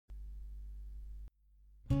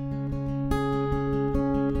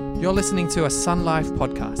You're listening to a Sun Life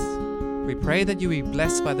podcast. We pray that you be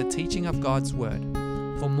blessed by the teaching of God's Word.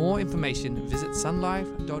 For more information, visit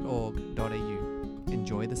sunlife.org.au.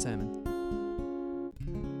 Enjoy the sermon.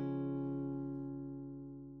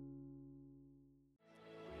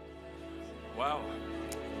 Wow.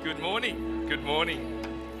 Good morning. Good morning.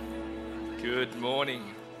 Good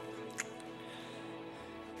morning.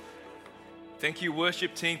 Thank you,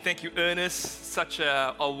 worship team. Thank you, Ernest. Such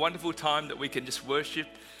a wonderful time that we can just worship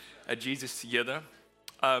Jesus together.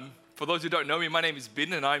 For those who don't know me, my name is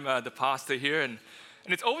Bin, and I'm the pastor here. And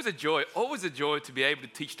it's always a joy to be able to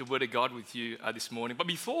teach the Word of God with you this morning. But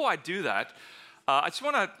before I do that, I just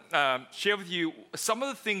want to share with you some of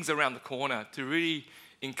the things around the corner to really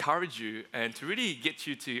encourage you and to really get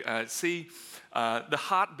you to see the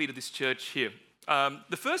heartbeat of this church here.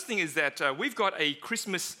 The first thing is that we've got a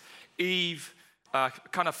Christmas Eve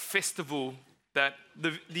kind of festival that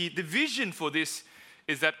the vision for this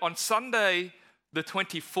is that on Sunday, the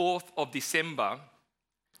 24th of December,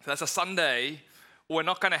 so that's a Sunday, we're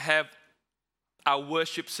not going to have our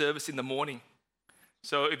worship service in the morning.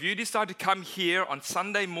 So if you decide to come here on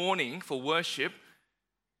Sunday morning for worship,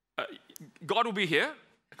 God will be here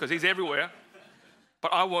because He's everywhere,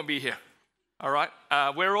 but I won't be here, all right?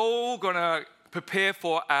 We're all going to prepare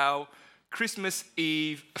for our Christmas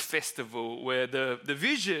Eve festival where the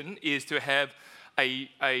vision is to have a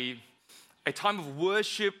time of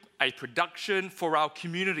worship, a production for our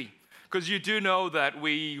community. Because you do know that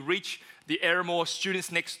we reach the Aramore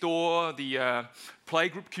students next door, the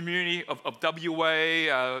playgroup community of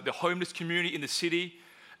WA, the homeless community in the city,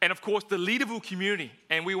 and of course the Leaderville community.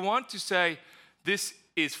 And we want to say, this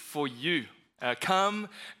is for you. Come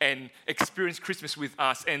and experience Christmas with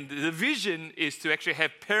us. And the vision is to actually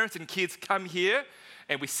have parents and kids come here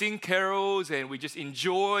and we sing carols and we just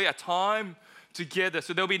enjoy a time together.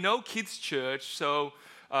 So there'll be no kids' church. So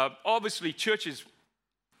obviously church is,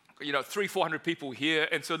 300-400 people here.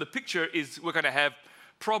 And so the picture is we're going to have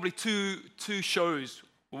probably two shows.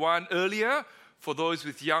 One earlier for those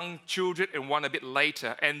with young children and one a bit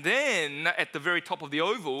later. And then at the very top of the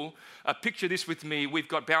oval, picture this with me, we've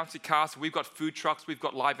got bouncy castles, we've got food trucks, we've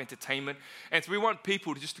got live entertainment. And so we want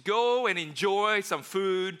people to just go and enjoy some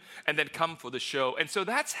food and then come for the show. And so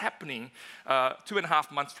that's happening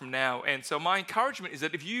 2.5 months from now. And so my encouragement is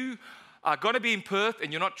that if you are going to be in Perth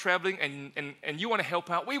and you're not traveling and you want to help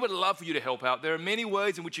out, we would love for you to help out. There are many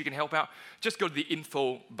ways in which you can help out. Just go to the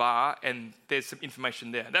info bar and there's some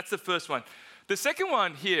information there. That's the first one. The second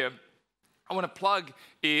one here I want to plug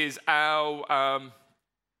is our,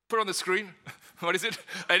 put on the screen, what is it?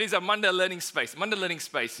 It is our Monday Learning Space. Monday Learning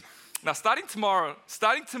Space. Now starting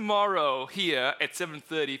tomorrow here at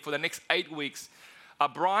 7:30 for the next 8 weeks,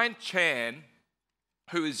 Brian Chan,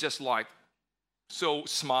 who is just like so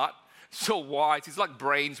smart, so wise, he's like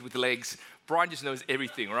brains with legs. Brian just knows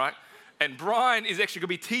everything, right? And Brian is actually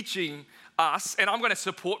going to be teaching us, and I'm going to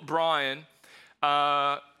support Brian,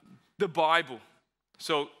 the Bible.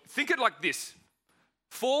 So think it like this.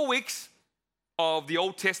 4 weeks of the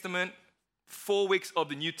Old Testament, 4 weeks of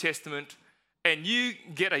the New Testament, and you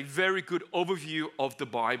get a very good overview of the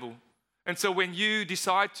Bible. And so when you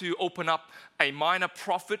decide to open up a minor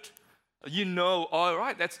prophet, you know, all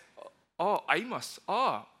right, that's Amos.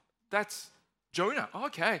 That's Jonah.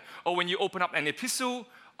 Okay. Or when you open up an epistle,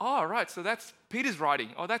 right, so that's Peter's writing.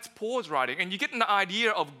 That's Paul's writing. And you get an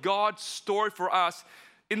idea of God's story for us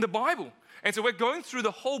in the Bible. And so we're going through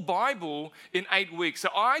the whole Bible in 8 weeks. So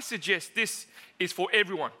I suggest this is for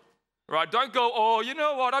everyone, right? Don't go, you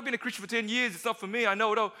know what, I've been a Christian for 10 years, it's not for me, I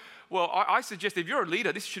know it all. Well, I suggest if you're a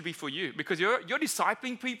leader, this should be for you because you're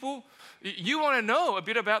discipling people. You want to know a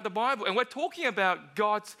bit about the Bible. And we're talking about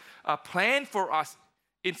God's plan for us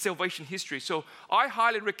in salvation history. So I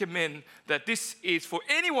highly recommend that this is for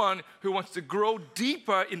anyone who wants to grow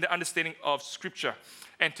deeper in the understanding of Scripture.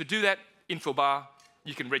 And to do that, info bar,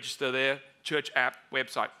 you can register there, church app,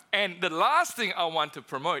 website. And the last thing I want to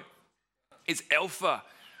promote is Alpha.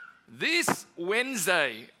 This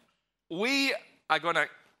Wednesday, we are going to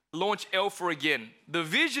launch Alpha again. The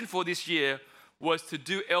vision for this year was to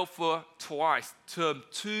do Alpha twice, term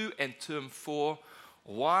 2 and term 4.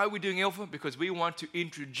 Why are we doing Alpha? Because we want to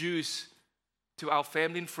introduce to our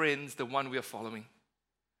family and friends the one we are following.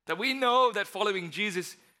 That we know that following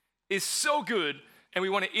Jesus is so good, and we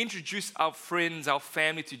want to introduce our friends, our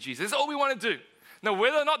family to Jesus. That's all we want to do. Now,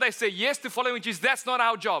 whether or not they say yes to following Jesus, that's not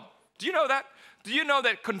our job. Do you know that? Do you know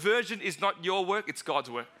that conversion is not your work, it's God's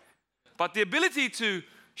work? But the ability to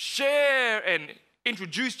share and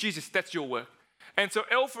introduce Jesus, that's your work. And so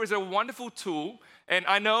Alpha is a wonderful tool, and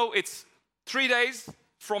I know it's 3 days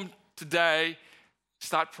from today.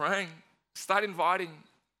 Start praying, start inviting,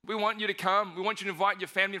 We want you to come. We want you to invite your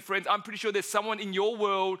family and friends. I'm pretty sure there's someone in your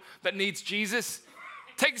world that needs Jesus.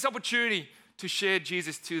 Take this opportunity to share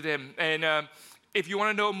Jesus to them. And if you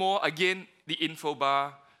want to know more, again, the info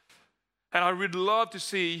bar. And I would love to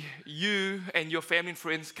see you and your family and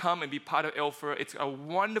friends come and be part of Alpha. It's a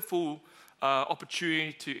wonderful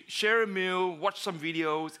opportunity to share a meal, watch some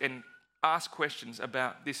videos, and ask questions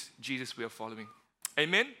about this Jesus we are following.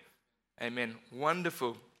 Amen? Amen.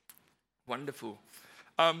 Wonderful. Wonderful.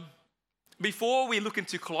 Before we look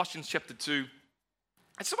into Colossians chapter 2,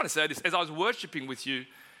 I just want to say this. As I was worshiping with you,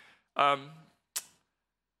 I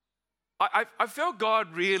felt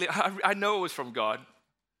God really, I know it was from God.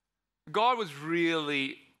 God was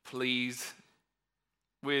really pleased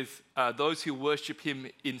with those who worship Him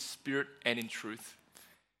in spirit and in truth.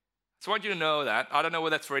 So I want you to know that. I don't know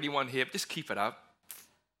whether that's for anyone here, but just keep it up.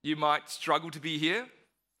 You might struggle to be here.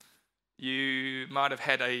 You might have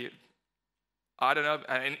had an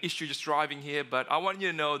issue just driving here, but I want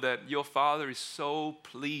you to know that your Father is so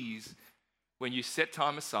pleased when you set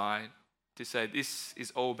time aside to say, this is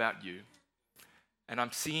all about you. And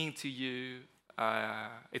I'm singing to you.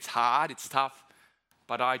 It's hard, it's tough,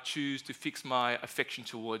 but I choose to fix my affection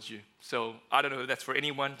towards you. So I don't know if that's for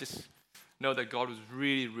anyone. Just know that God was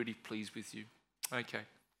really, really pleased with you. Okay.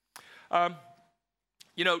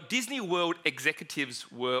 Disney World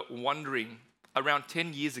executives were wondering around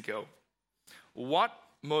 10 years ago what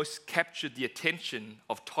most captured the attention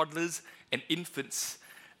of toddlers and infants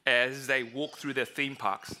as they walk through their theme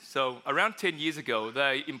parks. So around 10 years ago,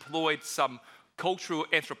 they employed some cultural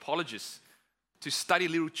anthropologists to study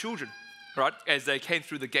little children, right, as they came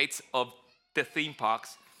through the gates of the theme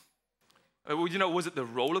parks. Was it the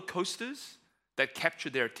roller coasters that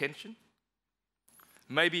captured their attention?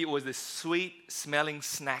 Maybe it was the sweet-smelling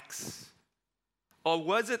snacks. Or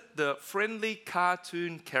was it the friendly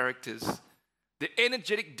cartoon characters, the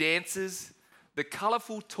energetic dances, the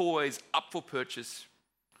colorful toys up for purchase?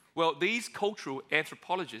 Well, these cultural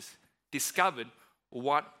anthropologists discovered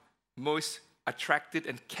what most attracted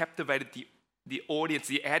and captivated the audience,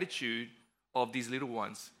 the attitude of these little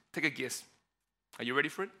ones. Take a guess. Are you ready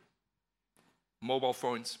for it? Mobile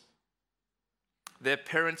phones. Their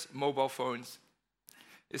parents' mobile phones,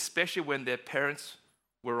 especially when their parents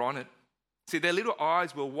were on it. See, their little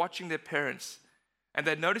eyes were watching their parents, and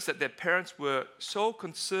they noticed that their parents were so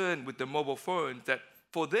concerned with the mobile phones that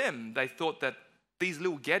for them, they thought that these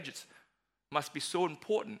little gadgets must be so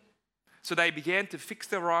important. So they began to fix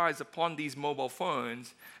their eyes upon these mobile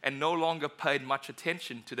phones and no longer paid much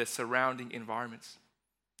attention to their surrounding environments.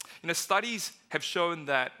 Studies have shown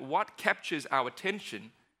that what captures our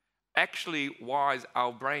attention actually wires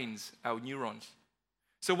our brains, our neurons.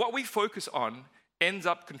 So what we focus on ends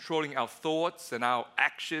up controlling our thoughts and our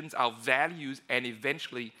actions, our values, and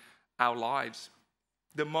eventually our lives.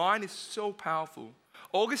 The mind is so powerful.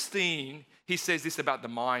 Augustine, he says this about the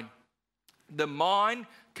mind. The mind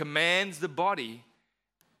commands the body,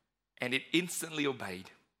 and it instantly obeyed.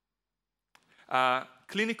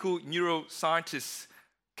 Clinical neuroscientist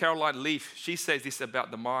Caroline Leaf, she says this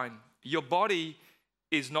about the mind. Your body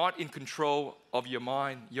is not in control of your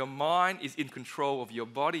mind. Your mind is in control of your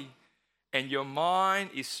body, and your mind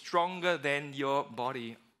is stronger than your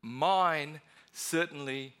body. Mind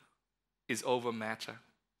certainly is over matter.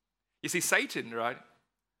 You see, Satan, right,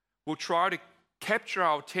 will try to capture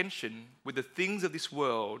our attention with the things of this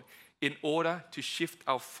world in order to shift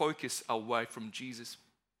our focus away from Jesus.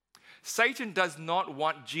 Satan does not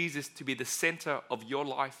want Jesus to be the center of your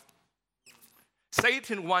life.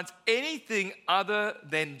 Satan wants anything other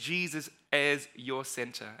than Jesus as your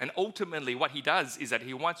center. And ultimately, what he does is that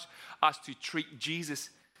he wants us to treat Jesus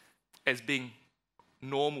as being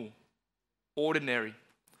normal, ordinary,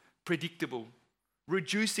 predictable,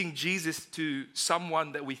 reducing Jesus to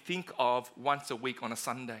someone that we think of once a week on a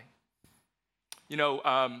Sunday.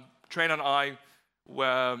 Trent and I,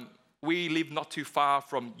 we live not too far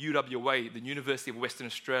from UWA, the University of Western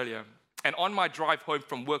Australia. And on my drive home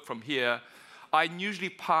from work from here, I usually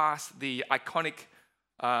pass the iconic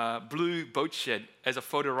blue boat shed as a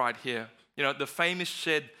photo right here. The famous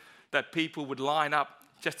shed that people would line up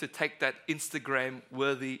just to take that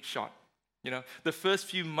Instagram-worthy shot. The first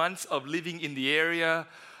few months of living in the area,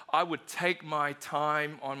 I would take my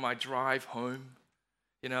time on my drive home,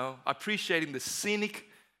 appreciating the scenic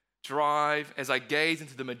drive as I gaze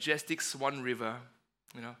into the majestic Swan River,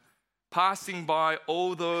 passing by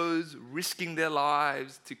all those risking their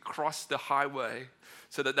lives to cross the highway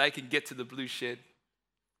so that they can get to the blue shed.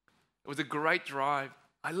 It was a great drive.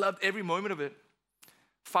 I loved every moment of it.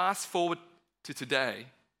 Fast forward to today.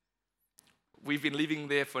 We've been living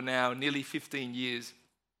there for now nearly 15 years.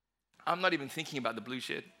 I'm not even thinking about the blue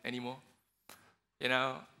shed anymore. You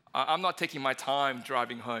know, I'm not taking my time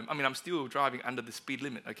driving home. I mean, I'm still driving under the speed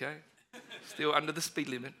limit, okay? Still under the speed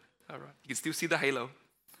limit. All right. You can still see the halo.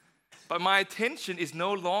 But my attention is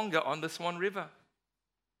no longer on the Swan River.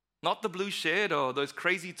 Not the blue shed or those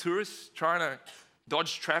crazy tourists trying to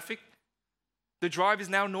dodge traffic. The drive is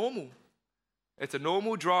now normal. It's a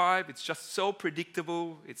normal drive. It's just so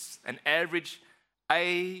predictable. It's an average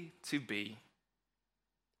A to B.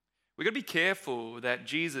 We've got to be careful that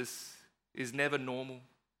Jesus is never normal.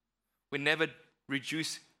 We never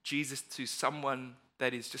reduce Jesus to someone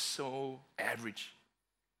that is just so average.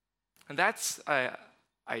 And that's a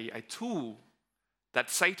tool that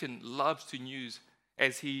Satan loves to use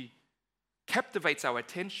as he captivates our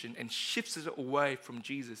attention and shifts it away from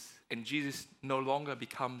Jesus. And Jesus no longer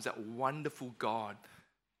becomes that wonderful God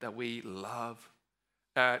that we love.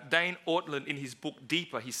 Dane Ortland, in his book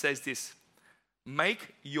Deeper, he says this: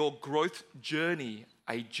 make your growth journey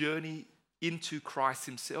a journey into Christ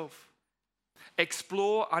himself.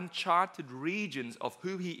 Explore uncharted regions of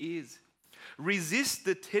who he is. Resist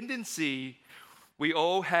the tendency we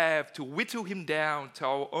all have to whittle him down to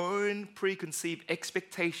our own preconceived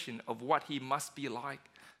expectation of what he must be like.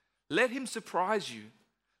 Let him surprise you.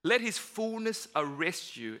 Let his fullness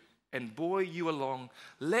arrest you and buoy you along.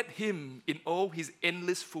 Let him, in all his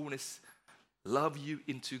endless fullness, love you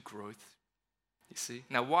into growth. You see?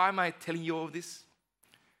 Now, why am I telling you all this?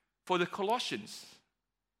 For the Colossians,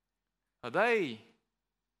 they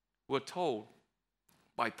were told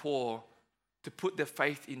by Paul to put their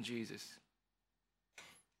faith in Jesus.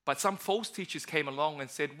 But some false teachers came along and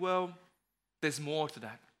said, well, there's more to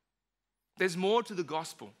that. There's more to the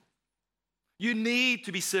gospel. You need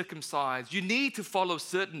to be circumcised. You need to follow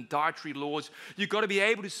certain dietary laws. You've got to be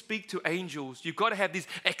able to speak to angels. You've got to have this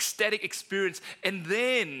ecstatic experience. And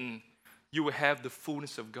then you will have the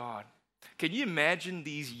fullness of God. Can you imagine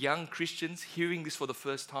these young Christians hearing this for the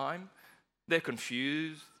first time? They're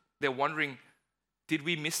confused. They're wondering, did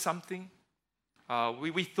we miss something?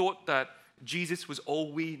 We thought that Jesus was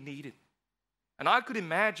all we needed. And I could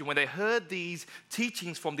imagine when they heard these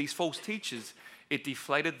teachings from these false teachers, it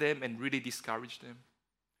deflated them and really discouraged them.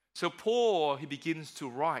 So Paul, he begins to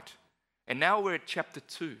write. And now we're at chapter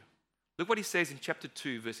 2. Look what he says in chapter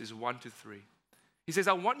 2, verses 1 to 3. He says,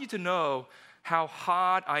 I want you to know how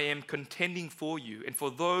hard I am contending for you and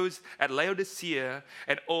for those at Laodicea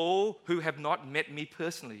and all who have not met me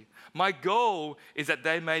personally. My goal is that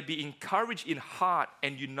they may be encouraged in heart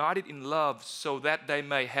and united in love, so that they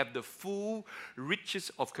may have the full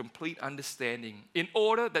riches of complete understanding, in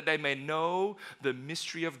order that they may know the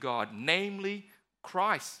mystery of God, namely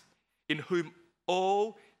Christ, in whom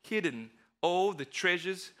all the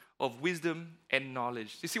treasures of wisdom and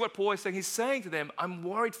knowledge. You see what Paul is saying? He's saying to them, I'm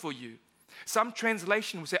worried for you. Some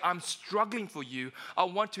translation will say, I'm struggling for you. I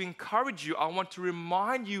want to encourage you. I want to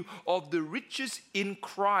remind you of the riches in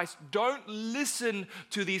Christ. Don't listen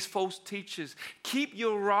to these false teachers. Keep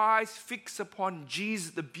your eyes fixed upon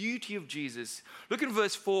Jesus, the beauty of Jesus. Look in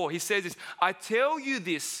verse 4. He says this, I tell you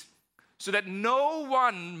this so that no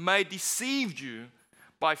one may deceive you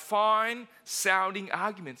by fine sounding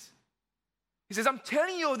arguments. He says, I'm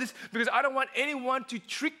telling you all this because I don't want anyone to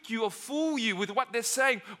trick you or fool you with what they're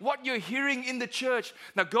saying, what you're hearing in the church.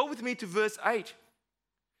 Now go with me to verse 8.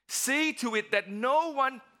 See to it that no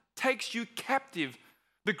one takes you captive.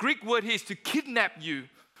 The Greek word here is to kidnap you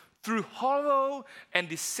through hollow and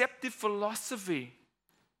deceptive philosophy,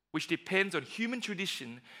 which depends on human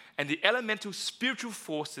tradition and the elemental spiritual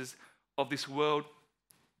forces of this world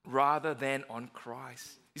rather than on Christ.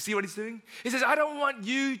 You see what he's doing? He says, I don't want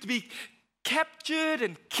you to be captured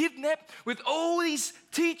and kidnapped with all these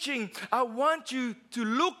teaching. I want you to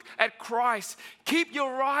look at Christ. Keep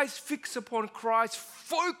your eyes fixed upon Christ.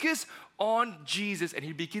 Focus on Jesus. And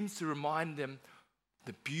he begins to remind them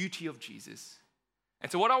the beauty of Jesus.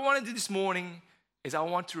 And so what I want to do this morning is I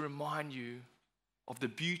want to remind you of the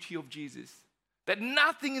beauty of Jesus. That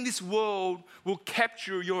nothing in this world will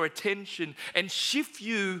capture your attention and shift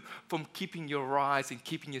you from keeping your eyes and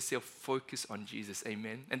keeping yourself focused on Jesus.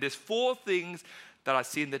 Amen. And there's 4 things that I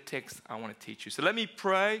see in the text I want to teach you. So let me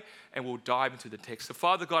pray and we'll dive into the text. So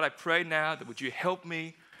Father God, I pray now that would you help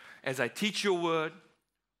me as I teach your word.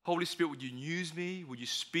 Holy Spirit, would you use me? Would you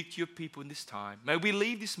speak to your people in this time? May we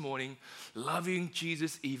leave this morning loving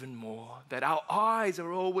Jesus even more. That our eyes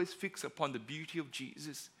are always fixed upon the beauty of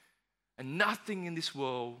Jesus. And nothing in this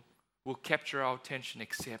world will capture our attention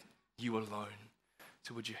except you alone.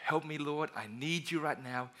 So would you help me, Lord? I need you right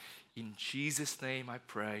now. In Jesus' name I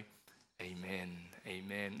pray. Amen.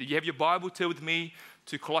 Amen. You have your Bible, turn with me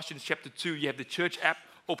to Colossians chapter 2. You have the church app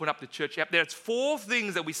open up the church app. There's 4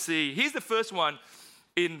 things that we see. Here's the first one.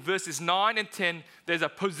 In verses 9 and 10, there's a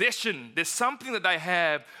possession. There's something that they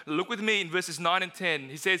have. Look with me in verses 9 and 10.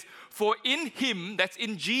 He says, for in him, that's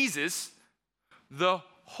in Jesus, the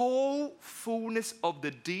whole fullness of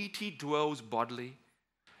the deity dwells bodily.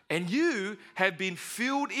 And you have been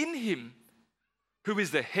filled in him, who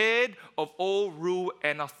is the head of all rule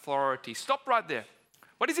and authority. Stop right there.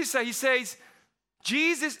 What does he say? He says,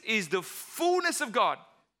 Jesus is the fullness of God.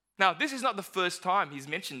 Now, this is not the first time he's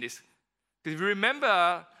mentioned this. Because if you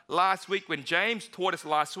remember last week when James taught us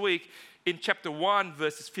last week, in chapter 1,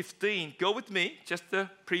 verses 15, go with me, just the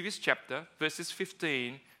previous chapter, verses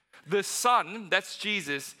 15. The Son, that's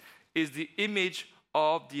Jesus, is the image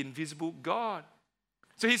of the invisible God.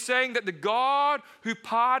 So he's saying that the God who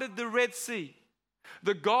parted the Red Sea,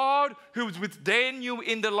 the God who was with Daniel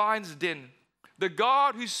in the lion's den, the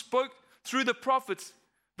God who spoke through the prophets,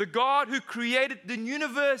 the God who created the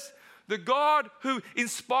universe, the God who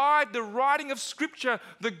inspired the writing of Scripture,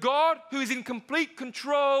 the God who is in complete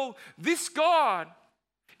control, this God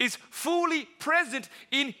is fully present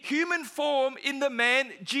in human form in the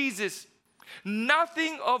man Jesus.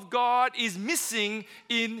 Nothing of God is missing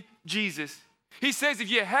in Jesus. He says if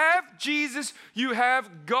you have Jesus, you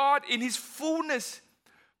have God in his fullness.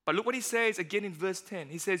 But look what he says again in verse 10.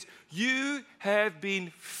 He says, you have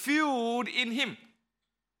been filled in him.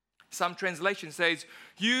 Some translation says,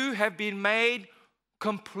 you have been made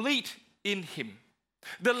complete in him.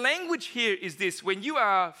 The language here is this: when you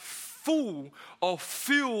are full or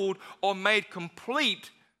filled or made complete,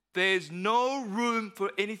 there's no room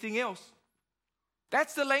for anything else.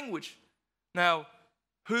 That's the language. Now,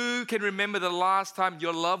 who can remember the last time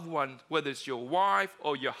your loved one, whether it's your wife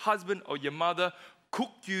or your husband or your mother,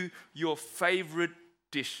 cooked you your favorite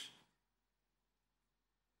dish?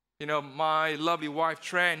 You know, my lovely wife,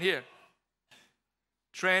 Tran, here.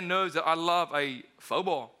 Tran knows that I love a pho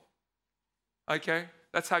ball. Okay?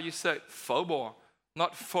 That's how you say it, pho ball.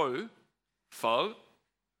 Not pho, pho.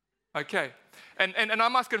 Okay. And I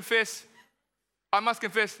must confess,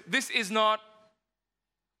 this is not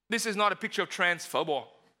a picture of Tran's pho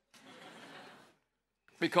ball.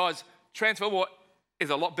 Because Tran's pho ball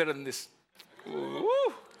is a lot better than this.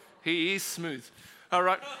 Ooh, he is smooth. All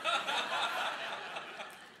right.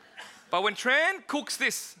 But when Tran cooks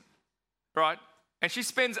this, right, and she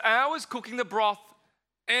spends hours cooking the broth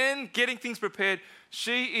and getting things prepared,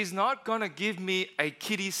 she is not going to give me a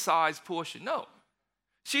kiddie-sized portion. No.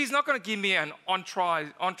 She's not going to give me an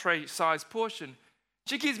entree-sized portion.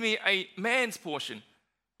 She gives me a man's portion.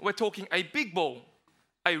 We're talking a big bowl,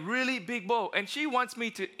 a really big bowl. And she wants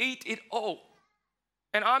me to eat it all.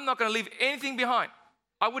 And I'm not going to leave anything behind.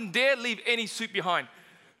 I wouldn't dare leave any soup behind.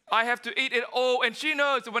 I have to eat it all. And she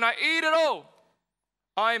knows that when I eat it all,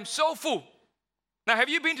 I am so full. Now, have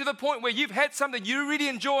you been to the point where you've had something you really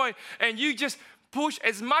enjoy and you just push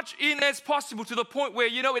as much in as possible to the point where,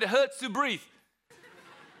 you know, it hurts to breathe?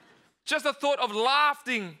 Just the thought of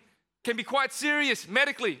laughing can be quite serious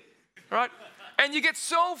medically, right? And you get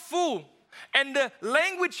so full. And the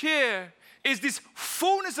language here is this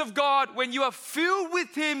fullness of God. When you are filled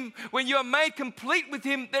with him, when you are made complete with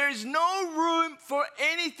him, there is no room for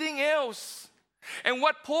anything else. And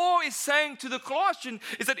what Paul is saying to the Colossians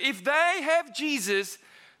is that if they have Jesus,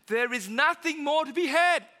 there is nothing more to be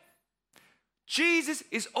had. Jesus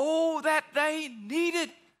is all that they needed.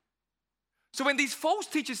 So when these false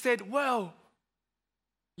teachers said, well,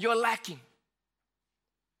 you're lacking.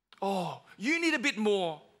 Oh, you need a bit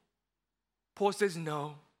more. Paul says,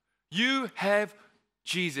 no, you have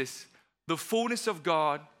Jesus, the fullness of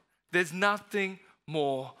God. There's nothing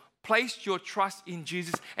more. Place your trust in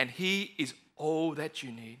Jesus and he is all that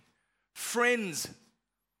you need. Friends,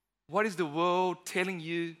 what is the world telling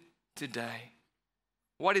you today?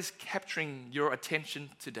 What is capturing your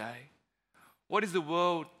attention today? What is the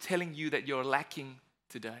world telling you that you're lacking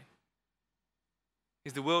today?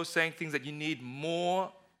 Is the world saying things that you need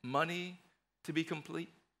more money to be complete?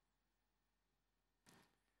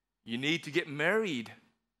 You need to get married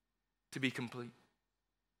to be complete.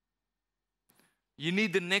 You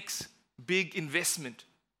need the next big investment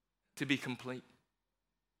to be complete.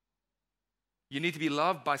 You need to be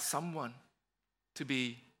loved by someone to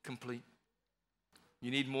be complete. You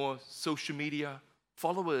need more social media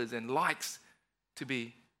followers and likes to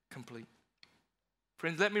be complete.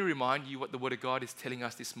 Friends, let me remind you what the Word of God is telling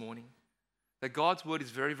us this morning. That God's Word is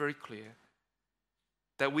very, very clear.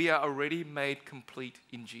 That we are already made complete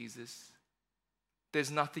in Jesus.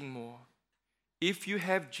 There's nothing more. If you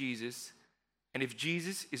have Jesus, and if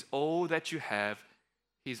Jesus is all that you have,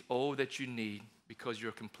 He's all that you need because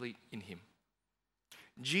you're complete in Him.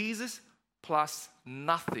 Jesus plus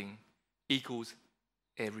nothing equals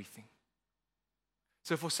everything.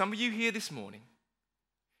 So for some of you here this morning,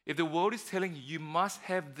 if the world is telling you you must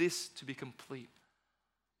have this to be complete,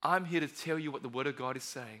 I'm here to tell you what the Word of God is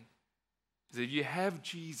saying. Is that if you have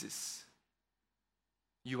Jesus,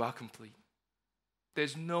 you are complete.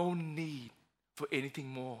 There's no need for anything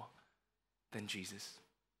more than Jesus.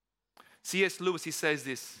 C.S. Lewis, he says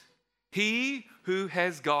this: he who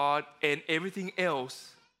has God and everything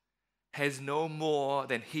else has no more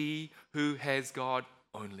than he who has God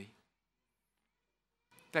only.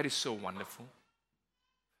 That is so wonderful.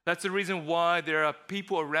 That's the reason why there are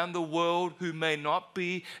people around the world who may not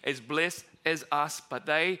be as blessed as us, but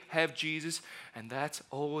they have Jesus, and that's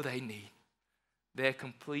all they need. They're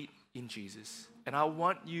complete in Jesus. And I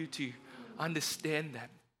want you to understand that,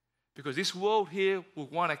 because this world here will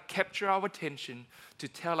want to capture our attention to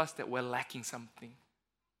tell us that we're lacking something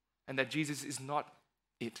and that Jesus is not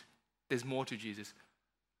it. There's more to Jesus.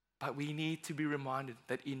 But we need to be reminded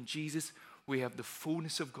that in Jesus we have the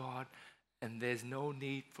fullness of God, and there's no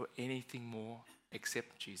need for anything more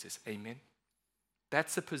except Jesus. Amen?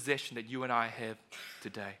 That's the possession that you and I have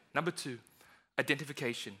today. Number 2,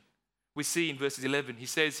 identification. We see in verses 11, he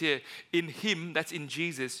says here, in him, that's in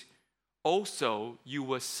Jesus, also you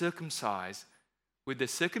were circumcised with the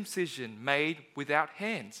circumcision made without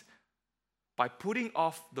hands, by putting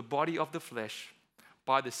off the body of the flesh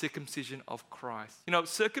by the circumcision of Christ. You know,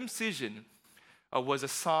 circumcision was a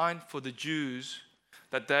sign for the Jews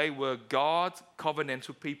that they were God's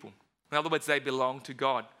covenantal people. In other words, they belonged to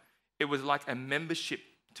God. It was like a membership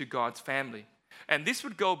to God's family. And this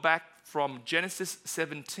would go back from Genesis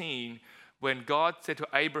 17, when God said to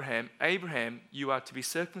Abraham, Abraham, you are to be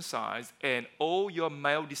circumcised, and all your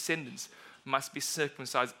male descendants must be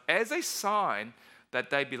circumcised as a sign that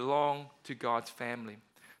they belong to God's family.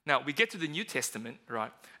 Now, we get to the New Testament,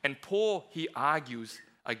 right? And Paul, he argues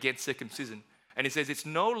against circumcision. And he says it's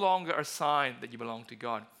no longer a sign that you belong to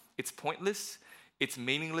God. It's pointless, it's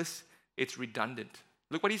meaningless, it's redundant.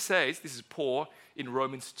 Look what he says. This is Paul in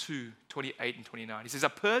Romans 2, 28 and 29. He says, a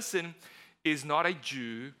person is not a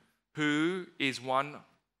Jew who is one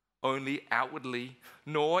only outwardly,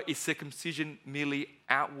 nor is circumcision merely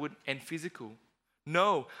outward and physical.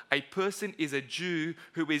 No, a person is a Jew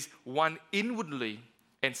who is one inwardly,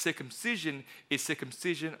 and circumcision is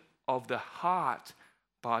circumcision of the heart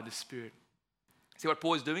by the Spirit. See what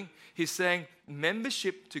Paul is doing? He's saying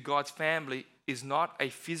membership to God's family is not a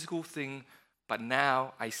physical thing, but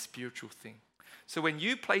now a spiritual thing. So when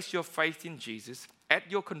you place your faith in Jesus at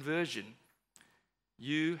your conversion,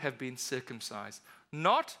 you have been circumcised.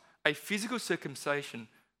 Not a physical circumcision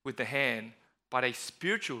with the hand, but a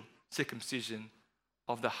spiritual circumcision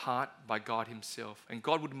of the heart by God himself. And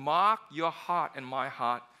God would mark your heart and my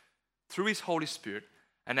heart through his Holy Spirit.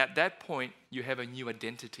 And at that point, you have a new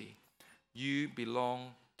identity. You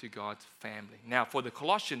belong to God's family. Now, for the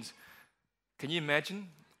Colossians, can you imagine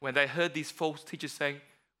when they heard these false teachers saying,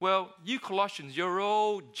 well, you Colossians, you're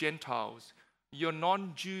all Gentiles. You're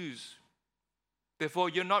non-Jews. Therefore,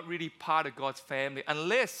 you're not really part of God's family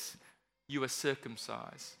unless you are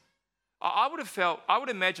circumcised. I would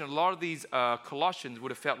imagine a lot of these Colossians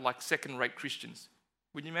would have felt like second-rate Christians.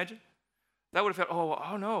 Would you imagine? They would have felt,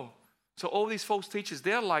 oh no. So all these false teachers,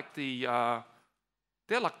 they're like the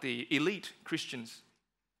elite Christians.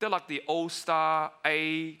 They're like the all-star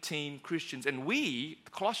A-team Christians. And we,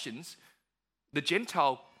 the Colossians, the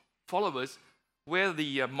Gentile followers, we're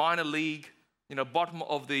the minor league, bottom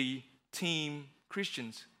of the team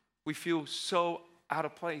Christians. We feel so out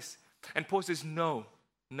of place. And Paul says, no.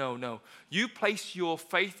 You place your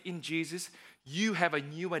faith in Jesus, you have a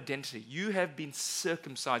new identity. You have been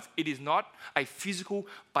circumcised. It is not a physical,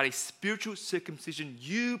 but a spiritual circumcision.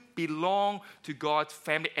 You belong to God's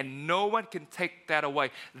family, and no one can take that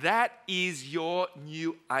away. That is your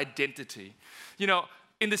new identity.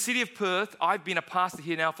 In the city of Perth, I've been a pastor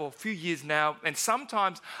here now for a few years now, and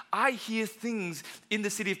sometimes I hear things in the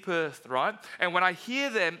city of Perth, right? And when I hear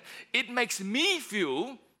them, it makes me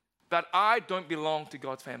feel that I don't belong to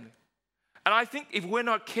God's family. And I think if we're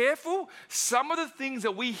not careful, some of the things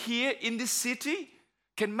that we hear in this city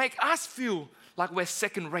can make us feel like we're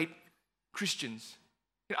second-rate Christians.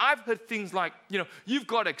 I've heard things like, you've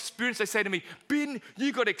got to experience, they say to me, Ben,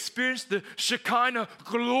 you've got to experience the Shekinah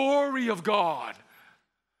glory of God.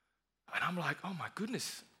 And I'm like, oh my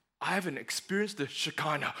goodness, I haven't experienced the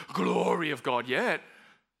Shekinah glory of God yet.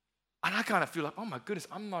 And I kind of feel like, oh my goodness,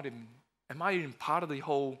 am I even part of the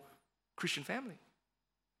whole Christian family?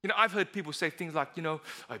 I've heard people say things like,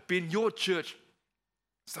 I've been your church,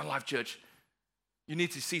 Sun Life Church. You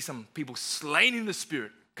need to see some people slain in the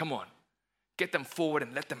Spirit. Come on, get them forward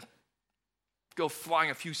and let them go flying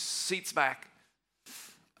a few seats back.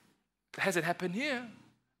 Has it happened here?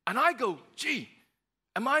 And I go, gee,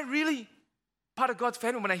 am I really part of God's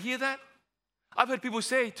family when I hear that? I've heard people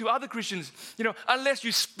say to other Christians, unless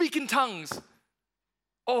you speak in tongues,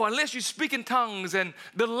 unless you speak in tongues, and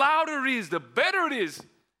the louder it is, the better it is.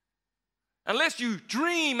 Unless you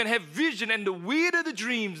dream and have vision, and the weirder the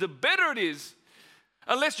dreams, the better it is.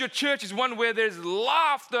 Unless your church is one where there's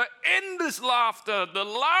laughter, endless laughter, the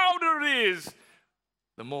louder it is,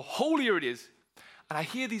 the more holier it is. And I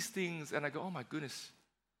hear these things and I go, oh my goodness,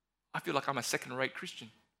 I feel like I'm a second-rate Christian.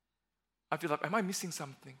 I feel like, am I missing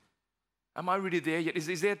something? Am I really there yet?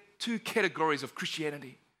 Is there two categories of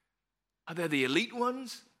Christianity? Are there the elite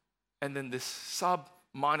ones and then the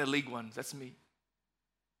sub-minor league ones? That's me.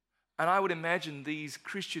 And I would imagine these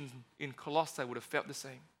Christians in Colossae would have felt the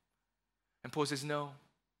same. And Paul says, no,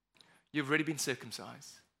 you've already been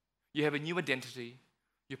circumcised. You have a new identity.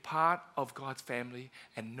 You're part of God's family,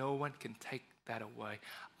 and no one can take that away.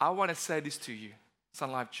 I want to say this to you,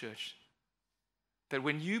 Sun Life Church, that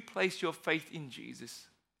when you place your faith in Jesus,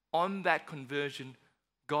 on that conversion,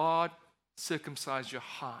 God circumcised your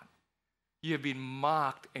heart. You have been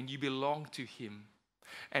marked and you belong to Him.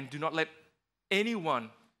 And do not let anyone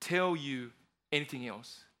tell you anything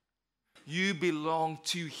else. You belong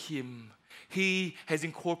to Him. He has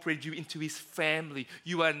incorporated you into His family.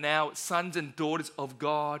 You are now sons and daughters of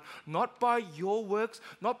God, not by your works,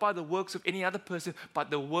 not by the works of any other person, but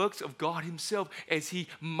the works of God Himself. As He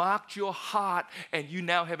marked your heart and you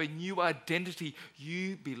now have a new identity,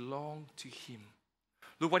 you belong to Him.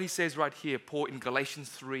 Look what he says right here, Paul, in Galatians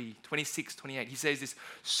 3, 26, 28. He says this,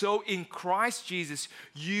 so in Christ Jesus,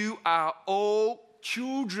 you are all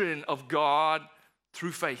children of God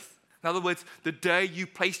through faith. In other words, the day you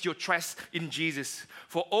placed your trust in Jesus.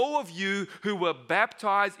 For all of you who were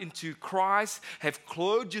baptized into Christ have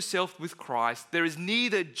clothed yourself with Christ. There is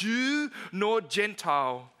neither Jew nor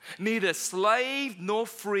Gentile, neither slave nor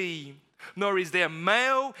free, nor is there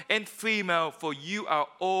male and female, for you are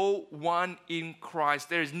all one in Christ.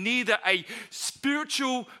 There is neither a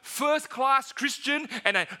spiritual first-class Christian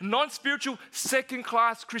and a non-spiritual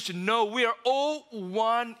second-class Christian. No, we are all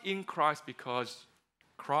one in Christ because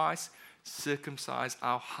Christ circumcised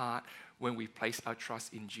our heart when we place our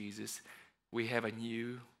trust in Jesus. We have a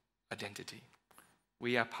new identity.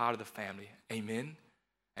 We are part of the family. Amen?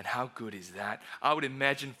 And how good is that? I would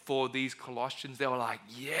imagine for these Colossians, they were like,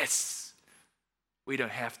 yes, we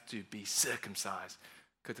don't have to be circumcised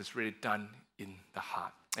because it's really done in the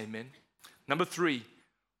heart. Amen? Number 3,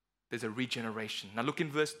 there's a regeneration. Now look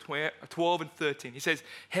in verse 12 and 13. He says,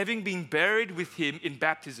 having been buried with Him in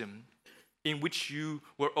baptism, in which you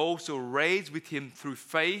were also raised with Him through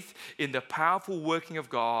faith in the powerful working of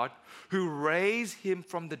God, who raised Him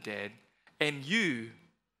from the dead, and you,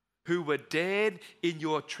 who were dead in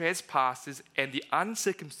your trespasses and the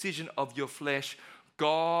uncircumcision of your flesh,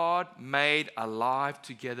 God made alive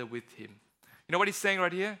together with Him. You know what he's saying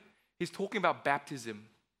right here? He's talking about baptism.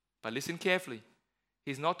 But listen carefully.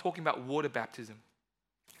 He's not talking about water baptism.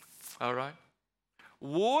 All right?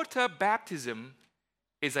 Water baptism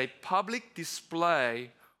is a public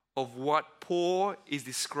display of what Paul is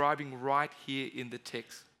describing right here in the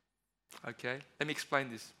text. Okay? Let me explain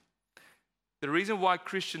this. The reason why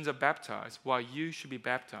Christians are baptized, why you should be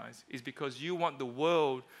baptized, is because you want the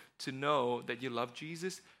world to know that you love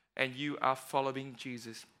Jesus and you are following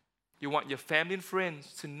Jesus. You want your family and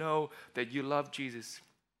friends to know that you love Jesus.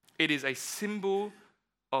 It is a symbol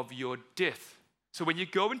of your death. So when you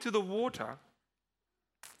go into the water,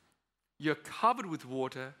 you're covered with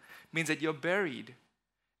water, means that you're buried.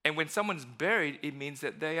 And when someone's buried, it means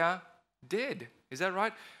that they are dead. Is that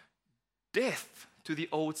right? Death to the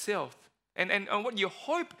old self. And what you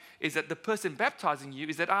hope is that the person baptizing you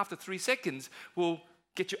is that after 3 seconds will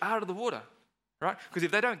get you out of the water, right? Because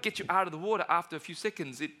if they don't get you out of the water after a few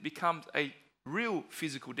seconds, it becomes a real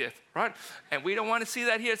physical death, right? And we don't want to see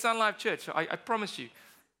that here at Sun Life Church. I promise you,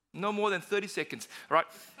 no more than 30 seconds, right?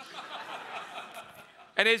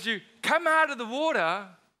 And as you come out of the water,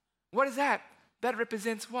 what is that? That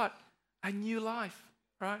represents what? A new life,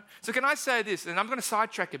 right? So can I say this, and I'm going to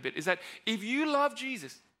sidetrack a bit, is that if you love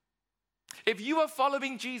Jesus, if you are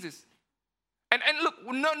following Jesus, and look,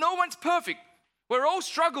 no one's perfect. We're all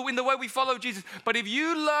struggle in the way we follow Jesus. But if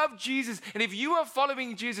you love Jesus and if you are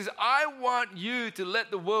following Jesus, I want you to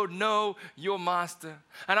let the world know your master.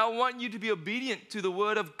 And I want you to be obedient to the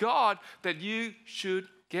word of God that you should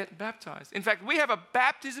get baptized. In fact, we have a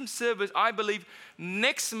baptism service, I believe,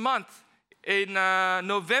 next month in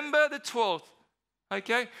November the 12th.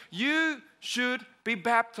 Okay? You should be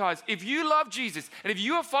baptized. If you love Jesus and if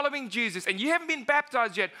you are following Jesus and you haven't been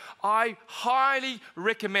baptized yet, I highly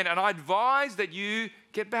recommend and I advise that you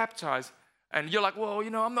get baptized. And you're like, well,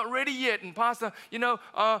 I'm not ready yet. And Pastor,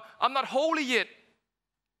 I'm not holy yet.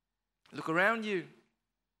 Look around you.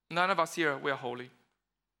 None of us here, we're holy.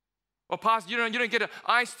 Well, Pastor, you don't get it.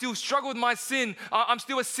 I still struggle with my sin. I'm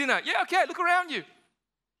still a sinner. Yeah, okay, look around you.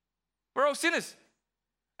 We're all sinners.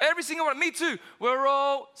 Every single one. Me too. We're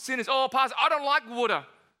all sinners. Oh, Pastor, I don't like water.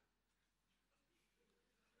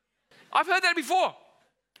 I've heard that before.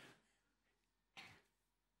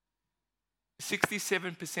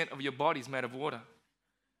 67% of your body is made of water.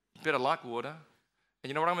 You better like water. And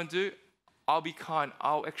you know what I'm going to do? I'll be kind.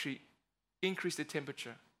 I'll actually increase the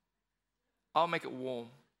temperature. I'll make it warm.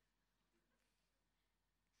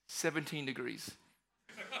 17 degrees.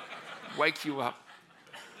 Wake you up.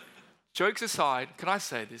 Jokes aside, can I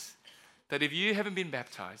say this? That if you haven't been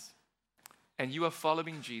baptized and you are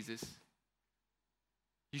following Jesus,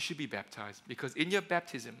 you should be baptized. Because in your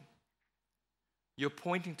baptism, you're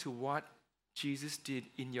pointing to what Jesus did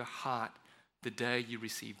in your heart the day you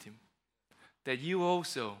received him. That you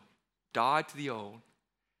also died to the old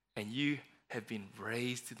and you have been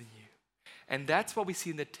raised to the new. And that's what we see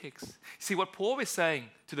in the text. See, what Paul is saying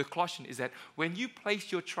to the Colossians is that when you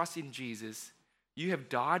place your trust in Jesus, you have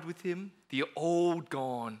died with him, the old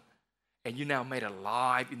gone, and you're now made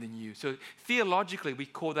alive in the new. So theologically, we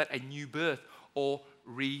call that a new birth or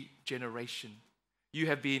regeneration. You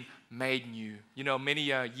have been made new.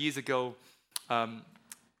 Many years ago, one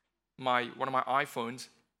of my iPhones,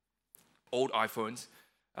 old iPhones,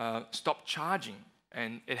 stopped charging,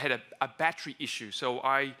 and it had a battery issue. So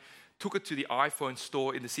I took it to the iPhone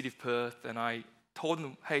store in the city of Perth, and I told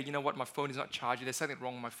them, hey, you know what, my phone is not charging. There's something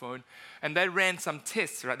wrong with my phone. And they ran some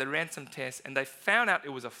tests, right? And they found out it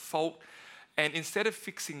was a fault. And instead of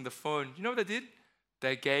fixing the phone, you know what they did?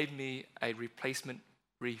 They gave me a replacement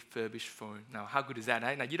refurbished phone. Now, how good is that,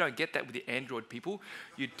 eh? Now, you don't get that with the Android people.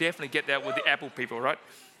 You definitely get that with the Apple people, right?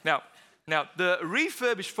 Now, the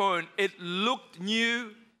refurbished phone, it looked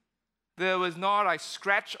new. There was not a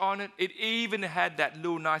scratch on it. It even had that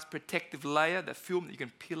little nice protective layer, that film that you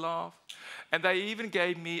can peel off. And they even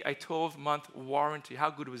gave me a 12-month warranty.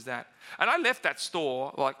 How good was that? And I left that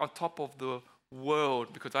store like on top of the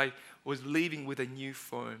world because I was leaving with a new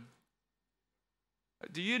phone.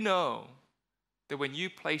 Do you know that when you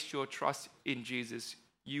place your trust in Jesus,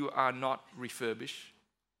 you are not refurbished?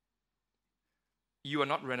 You are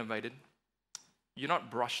not renovated. You're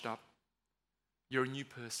not brushed up. You're a new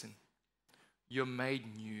person. You're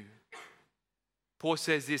made new. Paul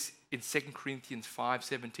says this in 2 Corinthians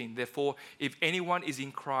 5:17. Therefore, if anyone is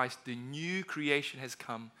in Christ, the new creation has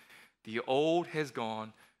come. The old has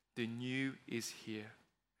gone. The new is here.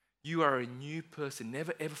 You are a new person.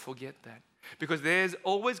 Never, ever forget that. Because there's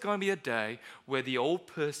always going to be a day where the old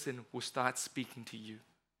person will start speaking to you.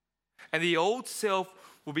 And the old self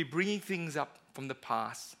will be bringing things up from the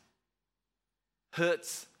past.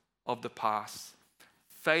 Hurts of the past.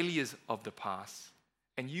 Failures of the past.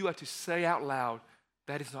 And you are to say out loud,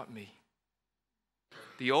 that is not me.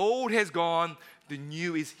 The old has gone, the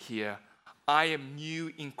new is here. I am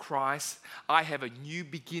new in Christ. I have a new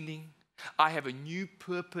beginning. I have a new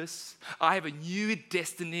purpose. I have a new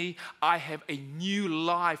destiny. I have a new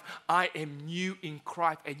life. I am new in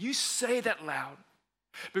Christ. And you say that loud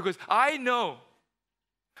because I know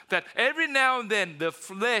that every now and then the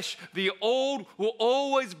flesh, the old, will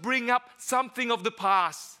always bring up something of the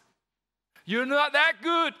past. You're not that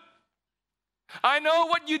good. I know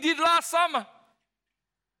what you did last summer.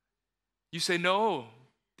 You say, no,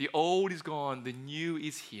 the old is gone, the new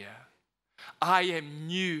is here. I am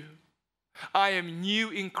new. I am new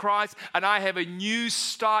in Christ, and I have a new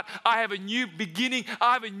start. I have a new beginning.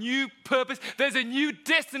 I have a new purpose. There's a new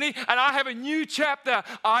destiny, and I have a new chapter.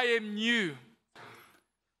 I am new.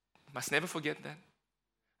 Must never forget that.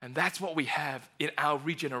 And that's what we have in our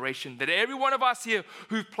regeneration, that every one of us here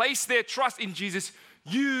who've placed their trust in Jesus,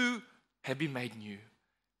 you have been made new.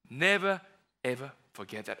 Never, ever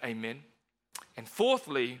forget that. Amen. And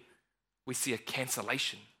fourthly, we see a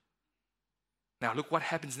cancellation. Now, look what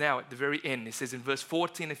happens now at the very end. It says in verse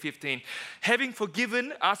 14 and 15, having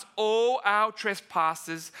forgiven us all our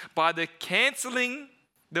trespasses by the cancelling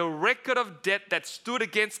the record of debt that stood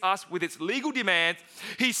against us with its legal demands,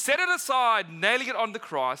 he set it aside, nailing it on the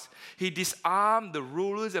cross. He disarmed the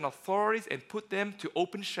rulers and authorities and put them to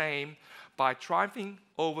open shame by triumphing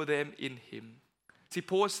over them in him. See,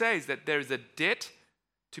 Paul says that there is a debt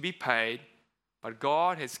to be paid, but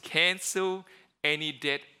God has cancelled any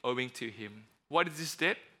debt owing to him. What is this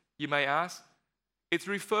debt, you may ask? It's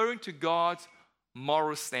referring to God's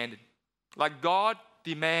moral standard. Like God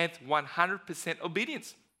demands 100%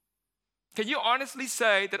 obedience. Can you honestly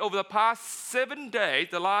say that over the past 7 days,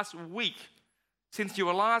 the last week, since you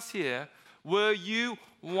were last here, were you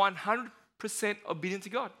 100% obedient to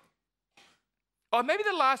God? Or maybe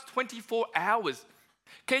the last 24 hours.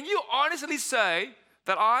 Can you honestly say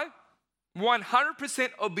that I'm 100%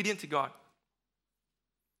 obedient to God?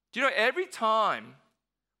 Do you know, every time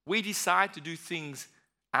we decide to do things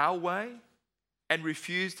our way and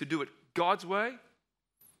refuse to do it God's way,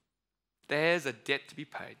 there's a debt to be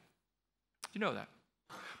paid. You know that.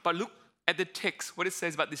 But look at the text, what it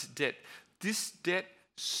says about this debt. This debt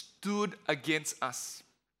stood against us.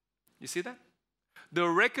 You see that? The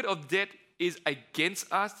record of debt is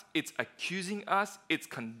against us. It's accusing us. It's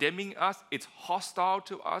condemning us. It's hostile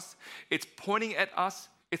to us. It's pointing at us.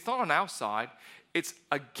 It's not on our side. It's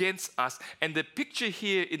against us. And the picture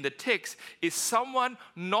here in the text is someone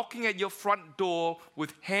knocking at your front door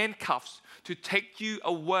with handcuffs to take you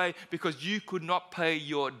away because you could not pay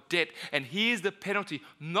your debt. And here's the penalty,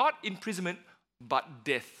 not imprisonment, but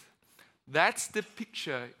death. That's the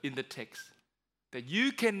picture in the text. That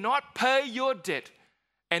you cannot pay your debt.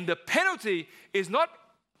 And the penalty is not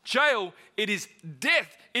jail, it is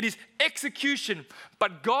death, it is execution.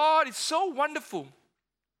 But God is so wonderful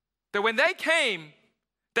that when they came,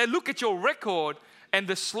 they look at your record and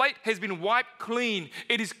the slate has been wiped clean.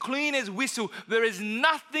 It is clean as whistle. There is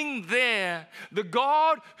nothing there. The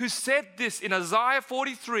God who said this in Isaiah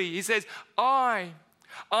 43, he says, I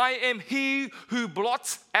am he who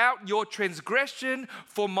blots out your transgression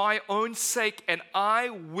for my own sake, and I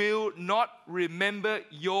will not remember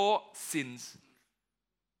your sins.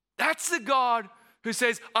 That's the God who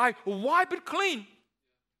says, I wipe it clean.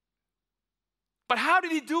 But how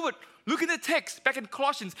did he do it? Look at the text back in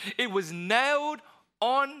Colossians. It was nailed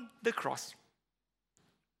on the cross.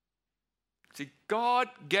 See, God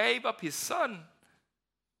gave up his son.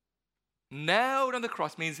 Nailed on the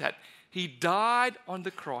cross means that he died on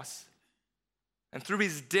the cross. And through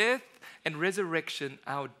his death and resurrection,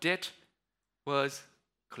 our debt was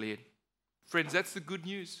cleared. Friends, that's the good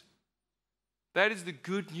news. That is the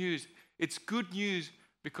good news. It's good news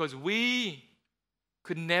because we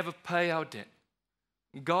could never pay our debt.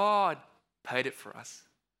 God paid it for us.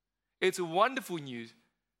 It's wonderful news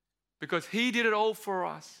because he did it all for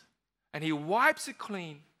us and he wipes it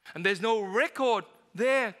clean, and there's no record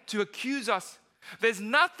there to accuse us. There's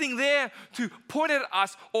nothing there to point at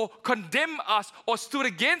us or condemn us or stood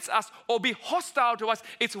against us or be hostile to us.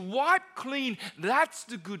 It's wiped clean. That's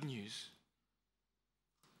the good news.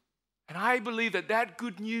 And I believe that that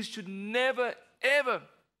good news should never, ever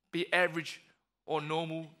be average or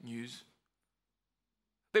normal news.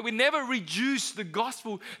 That we never reduce the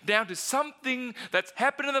gospel down to something that's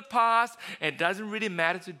happened in the past and doesn't really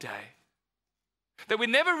matter today. That we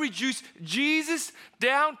never reduce Jesus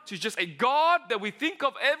down to just a God that we think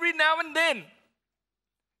of every now and then,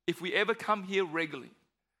 if we ever come here regularly.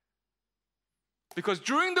 Because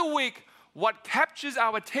during the week, what captures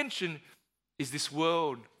our attention is this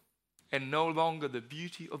world and no longer the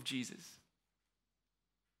beauty of Jesus.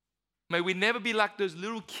 May we never be like those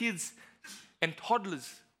little kids and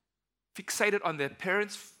toddlers fixated on their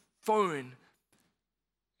parents' phone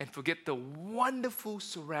and forget the wonderful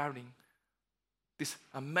surrounding, this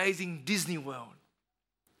amazing Disney world.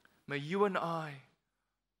 May you and I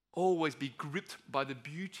always be gripped by the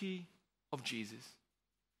beauty of Jesus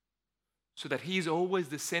so that he is always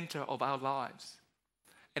the center of our lives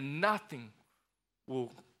and nothing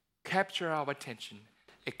will capture our attention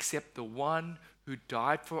except the one who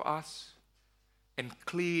died for us and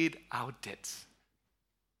cleared our debts.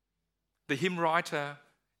 The hymn writer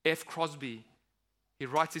F. Crosby, he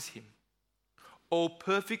writes this hymn: "O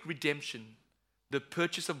perfect redemption, the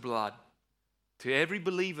purchase of blood, to every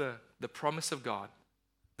believer the promise of God,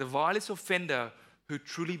 the vilest offender who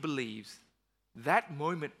truly believes, that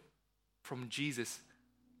moment from Jesus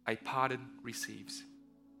a pardon receives."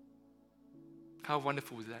 How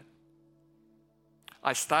wonderful was that?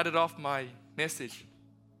 I started off my message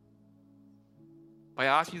by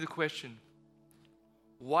asking you the question,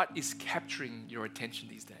 what is capturing your attention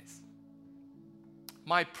these days?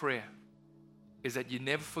 My prayer is that you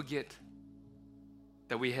never forget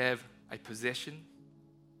that we have a possession,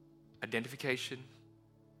 identification,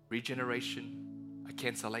 regeneration, a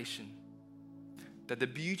cancellation. That the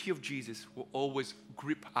beauty of Jesus will always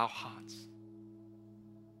grip our hearts.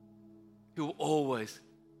 He will always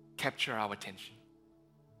capture our attention.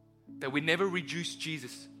 That we never reduce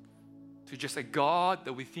Jesus to just a God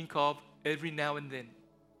that we think of every now and then.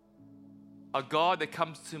 A God that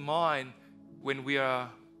comes to mind when we are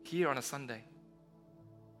here on a Sunday.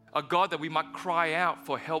 A God that we might cry out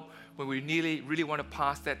for help when we really want to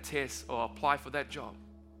pass that test or apply for that job.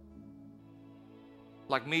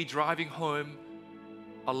 Like me driving home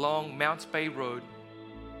along Mounts Bay Road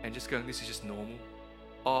and just going, this is just normal.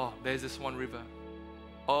 Oh, there's this one river.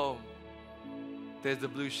 Oh, there's the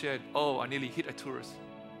blue shed. Oh, I nearly hit a tourist.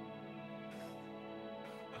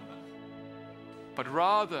 But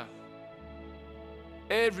rather,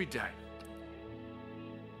 every day,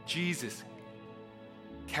 Jesus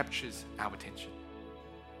captures our attention.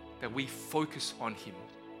 That we focus on Him.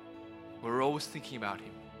 We're always thinking about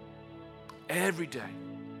Him. Every day,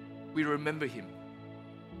 we remember Him.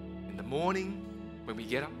 In the morning, when we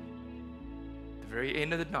get up, the very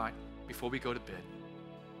end of the night, before we go to bed,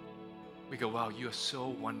 we go, wow, you are so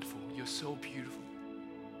wonderful. You're so beautiful.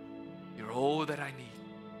 You're all that I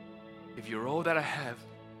need. If you're all that I have,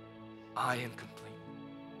 I am complete.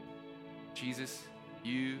 Jesus,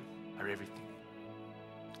 you are everything.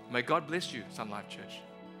 May God bless you, Sun Life Church.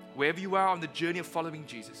 Wherever you are on the journey of following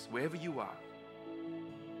Jesus, wherever you are,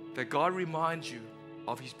 that God reminds you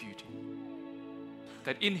of His beauty.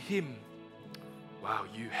 That in Him, wow,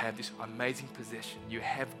 you have this amazing possession. You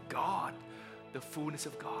have God, the fullness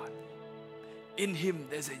of God. In Him,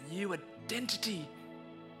 there's a new identity.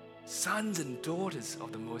 Sons and daughters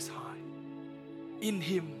of the Most High. In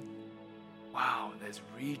Him, wow, there's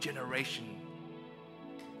regeneration.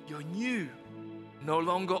 You're new, no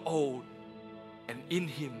longer old. And in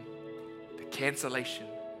Him, the cancellation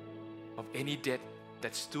of any debt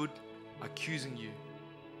that stood accusing you,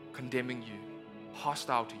 condemning you,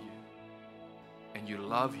 hostile to you. And you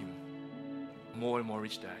love Him more and more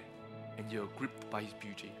each day. And you're gripped by His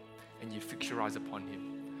beauty. And you fix your eyes upon Him.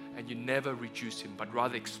 And you never reduce Him, but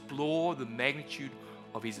rather explore the magnitude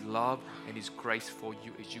of His love and His grace for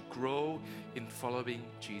you as you grow in following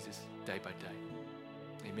Jesus day by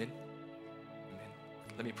day. Amen? Amen.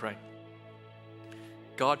 Let me pray.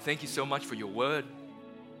 God, thank you so much for your word.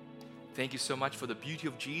 Thank you so much for the beauty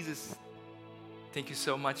of Jesus. Thank you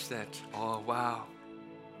so much that, oh wow,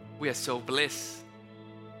 we are so blessed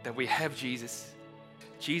that we have Jesus.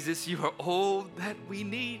 Jesus, you are all that we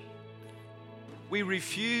need. We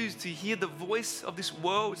refuse to hear the voice of this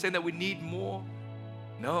world saying that we need more.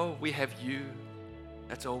 No, we have you.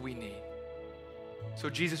 That's all we need. So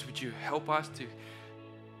Jesus, would you help us to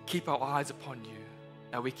keep our eyes upon you,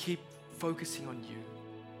 that we keep focusing on you,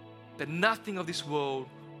 that nothing of this world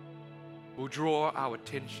will draw our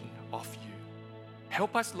attention off you.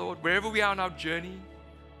 Help us, Lord, wherever we are on our journey.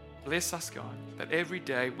 Bless us, God, that every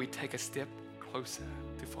day we take a step closer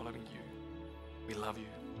to following you. We love you.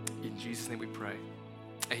 In Jesus' name we pray.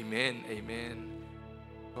 Amen, amen.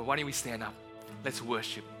 Well, why don't we stand up? Let's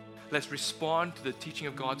worship. Let's respond to the teaching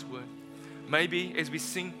of God's word. Maybe as we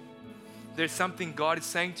sing, there's something God is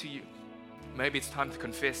saying to you. Maybe it's time to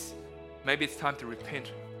confess. Maybe it's time to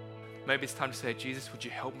repent. Maybe it's time to say, Jesus, would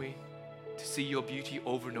you help me to see your beauty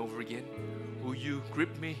over and over again? Will you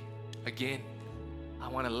grip me again? I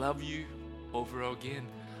want to love you over again.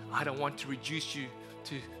 I don't want to reduce you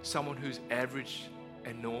to someone who's average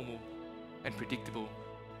and normal and predictable.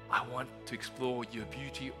 I want to explore your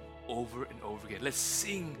beauty over and over again. Let's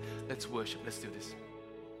sing, let's worship, let's do this.